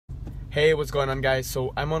Hey, what's going on, guys?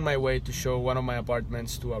 So I'm on my way to show one of my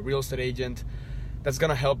apartments to a real estate agent that's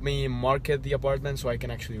gonna help me market the apartment so I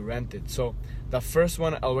can actually rent it. So the first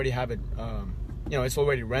one, I already have it, it's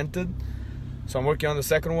already rented. So I'm working on the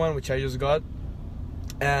second one, which I just got,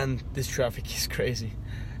 and this traffic is crazy.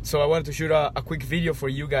 So I wanted to shoot a quick video for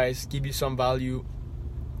you guys, give you some value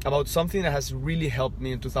about something that has really helped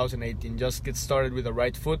me in 2018. Just get started with the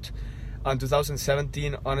right foot. In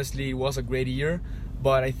 2017, honestly, it was a great year,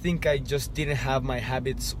 but I think I just didn't have my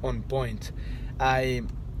habits on point. I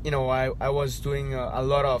was doing a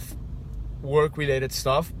lot of work-related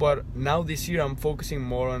stuff, but now this year I'm focusing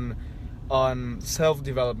more on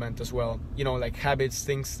self-development as well. Like habits,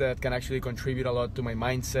 things that can actually contribute a lot to my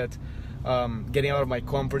mindset, getting out of my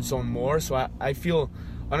comfort zone more. So I feel,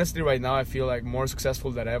 honestly, right now I feel like more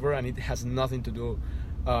successful than ever, and it has nothing to do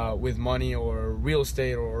with money or real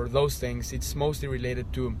estate or those things. It's mostly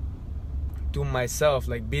related to myself,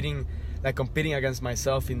 like competing against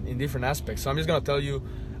myself in different aspects. So I'm just gonna tell you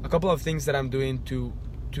a couple of things that I'm doing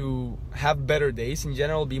to have better days in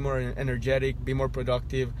general, be more energetic, be more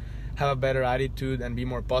productive, have a better attitude, and be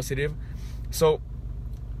more positive. So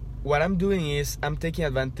what I'm doing is I'm taking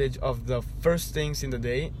advantage of the first things in the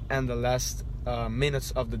day and the last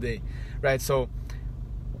minutes of the day, right? So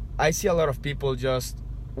I see a lot of people just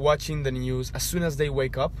watching the news as soon as they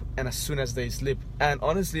wake up and as soon as they sleep, and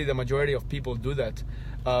honestly the majority of people do that.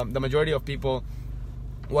 The majority of people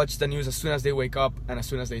watch the news as soon as they wake up and as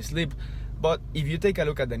soon as they sleep. But if you take a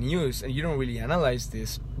look at the news, and you don't really analyze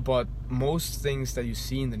this, but most things that you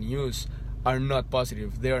see in the news are not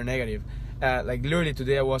positive, they are negative. Like literally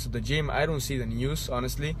today I was at the gym, I don't see the news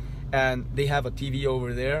honestly, and they have a TV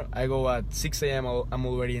over there. I go at 6 a.m. I'm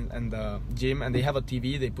already in the gym, and they have a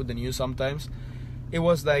TV, they put the news sometimes. It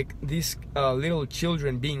was like these little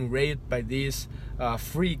children being raped by these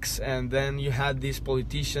freaks, and then you had these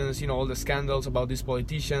politicians, all the scandals about these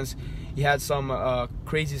politicians. You had some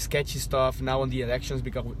crazy sketchy stuff now on the elections,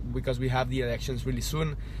 because we have the elections really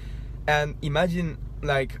soon. And imagine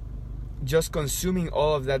like just consuming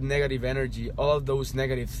all of that negative energy, all of those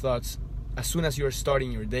negative thoughts as soon as you're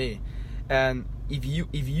starting your day. And if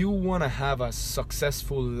you want to have a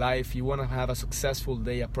successful life, you want to have a successful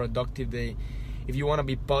day, a productive day, if you want to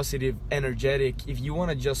be positive, energetic, if you want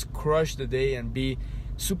to just crush the day and be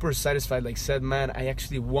super satisfied, like said, man, I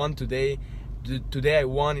actually won today, I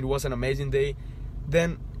won, it was an amazing day,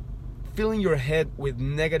 then filling your head with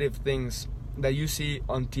negative things that you see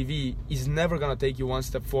on TV is never going to take you one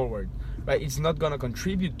step forward, right? It's not going to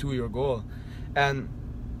contribute to your goal. And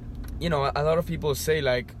a lot of people say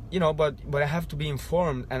like, but I have to be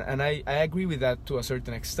informed, and I agree with that to a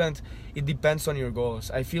certain extent. It depends on your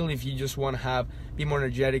goals. I feel if you just want to be more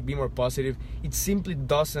energetic, be more positive, it simply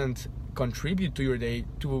doesn't contribute to your day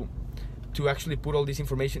to actually put all this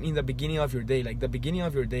information in the beginning of your day. Like the beginning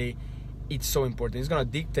of your day, it's so important. It's gonna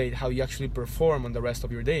dictate how you actually perform on the rest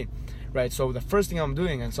of your day, right? So the first thing I'm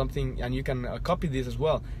doing, and you can copy this as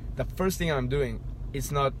well. The first thing I'm doing,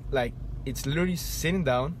 it's literally sitting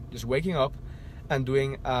down, just waking up, and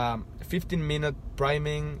doing 15-minute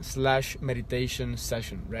priming / meditation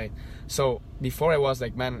session, right? So before I was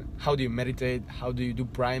like, man, how do you meditate? How do you do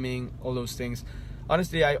priming? All those things.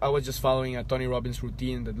 Honestly, I was just following a Tony Robbins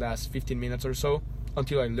routine that lasts 15 minutes or so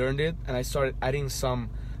until I learned it, and I started adding some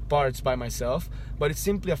parts by myself. But it's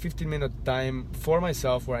simply a 15-minute time for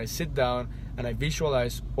myself where I sit down and I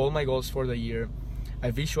visualize all my goals for the year.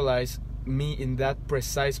 I visualize me in that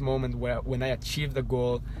precise moment when I achieve the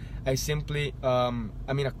goal. I simply I'm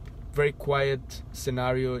in a very quiet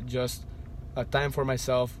scenario, just a time for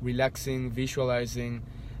myself, relaxing, visualizing,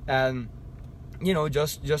 and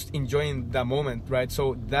just enjoying the moment, right?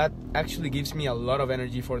 So that actually gives me a lot of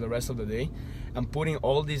energy for the rest of the day. I'm putting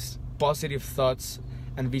all these positive thoughts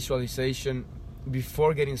and visualization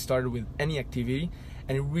before getting started with any activity,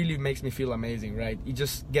 and it really makes me feel amazing, right? You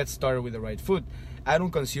just get started with the right foot. I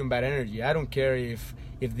don't consume bad energy. I don't care if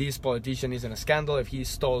this politician is in a scandal, if he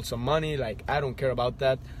stole some money, like I don't care about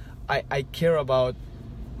that. I care about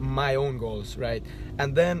my own goals, right?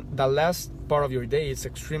 And then the last part of your day is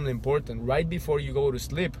extremely important. Right before you go to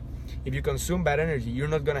sleep, if you consume bad energy, you're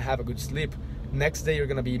not gonna have a good sleep. Next day you're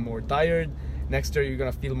gonna be more tired. Next day you're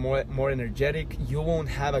gonna feel more energetic. You won't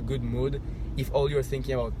have a good mood if all you're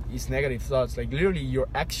thinking about is negative thoughts. Like literally your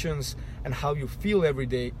actions and how you feel every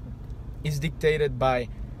day is dictated by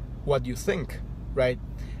what you think, right?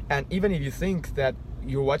 And even if you think that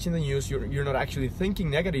you're watching the news, you're not actually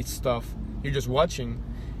thinking negative stuff, you're just watching,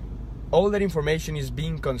 all that information is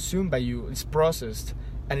being consumed by you, it's processed,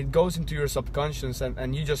 and it goes into your subconscious,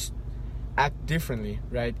 and you just act differently,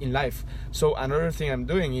 right, in life. So another thing I'm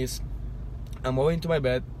doing is I'm going to my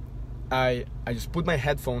bed, I just put my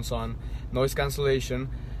headphones on, noise cancellation,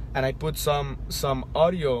 and I put some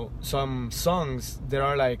audio, some songs that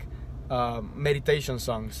are like meditation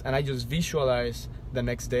songs, and I just visualize the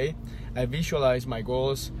next day. I visualize my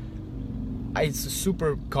goals. It's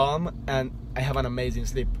super calm, and I have an amazing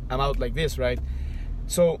sleep. I'm out like this, right?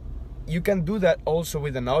 So you can do that also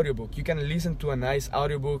with an audiobook. You can listen to a nice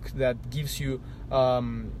audiobook that gives you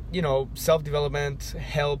you know, self-development,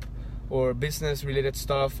 help, or business related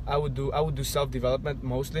stuff. I would do self-development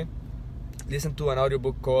mostly. Listen to an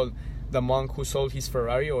audiobook called The Monk Who Sold His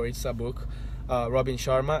Ferrari, or it's a book, Robin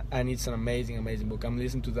Sharma, and it's an amazing book. I'm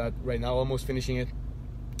listening to that right now, almost finishing it.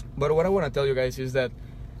 But what I want to tell you guys is that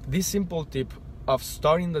this simple tip of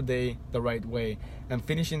starting the day the right way and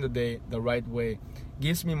finishing the day the right way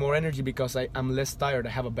gives me more energy, because I'm less tired. I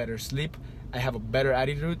have a better sleep, I have a better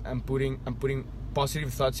attitude. I'm putting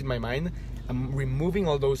positive thoughts in my mind. I'm removing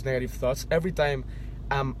all those negative thoughts. Every time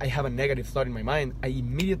I have a negative thought in my mind, I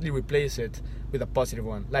immediately replace it with a positive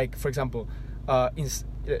one. Like, for example,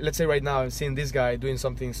 let's say right now I'm seeing this guy doing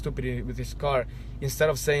something stupid with his car. Instead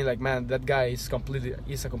of saying like, man, that guy is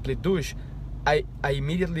a complete douche, I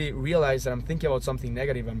immediately realize that I'm thinking about something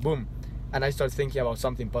negative, and boom, and I start thinking about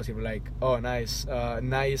something positive, like, oh, nice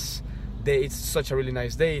day. It's such a really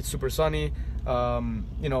nice day. It's super sunny.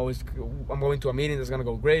 You know, I'm going to a meeting that's gonna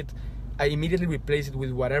go great. I immediately replace it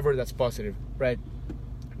with whatever that's positive, right?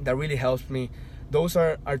 That really helps me. Those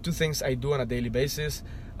are two things I do on a daily basis.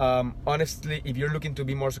 Honestly, if you're looking to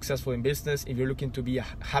be more successful in business, if you're looking to be a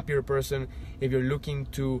happier person, if you're looking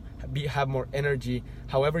to have more energy,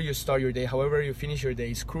 however you start your day, however you finish your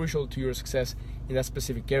day is crucial to your success in that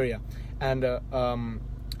specific area. And I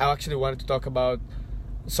actually wanted to talk about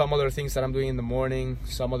some other things that I'm doing in the morning,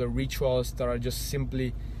 some other rituals that are just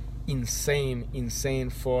simply insane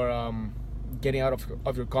for getting out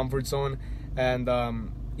of your comfort zone. And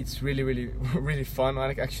it's really fun,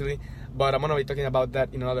 actually. But I'm gonna be talking about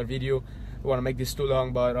that in another video. I want to make this too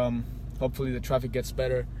long, but hopefully the traffic gets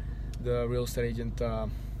better. The real estate agent,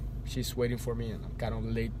 she's waiting for me, and I'm kind of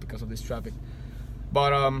late because of this traffic.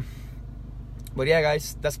 But yeah,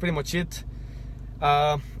 guys, that's pretty much it.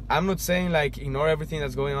 I'm not saying like ignore everything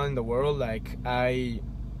that's going on in the world. Like I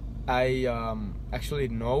actually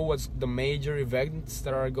know what's the major events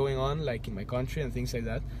that are going on, like in my country and things like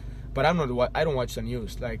that. But I don't watch the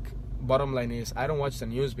news. Like, bottom line is, I don't watch the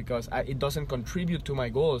news because it doesn't contribute to my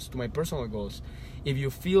goals, to my personal goals. If you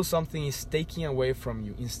feel something is taking away from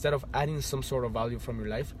you, instead of adding some sort of value from your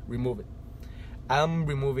life, remove it. I'm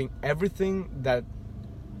removing everything that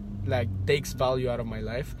like takes value out of my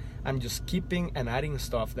life. I'm just keeping and adding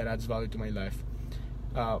stuff that adds value to my life.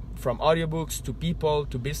 From audiobooks to people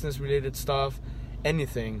to business related stuff,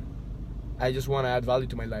 anything. I just want to add value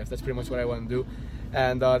to my life. That's pretty much what I want to do.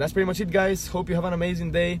 And that's pretty much it, guys. Hope you have an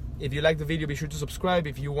amazing day. If you like the video, be sure to subscribe.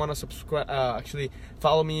 If you want to subscribe, actually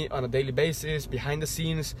follow me on a daily basis, behind the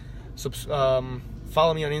scenes.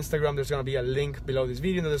 Follow me on Instagram. There's gonna be a link below this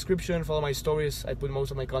video in the description. Follow my stories. I put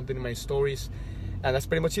most of my content in my stories. And that's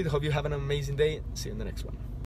pretty much it. Hope you have an amazing day. See you in the next one.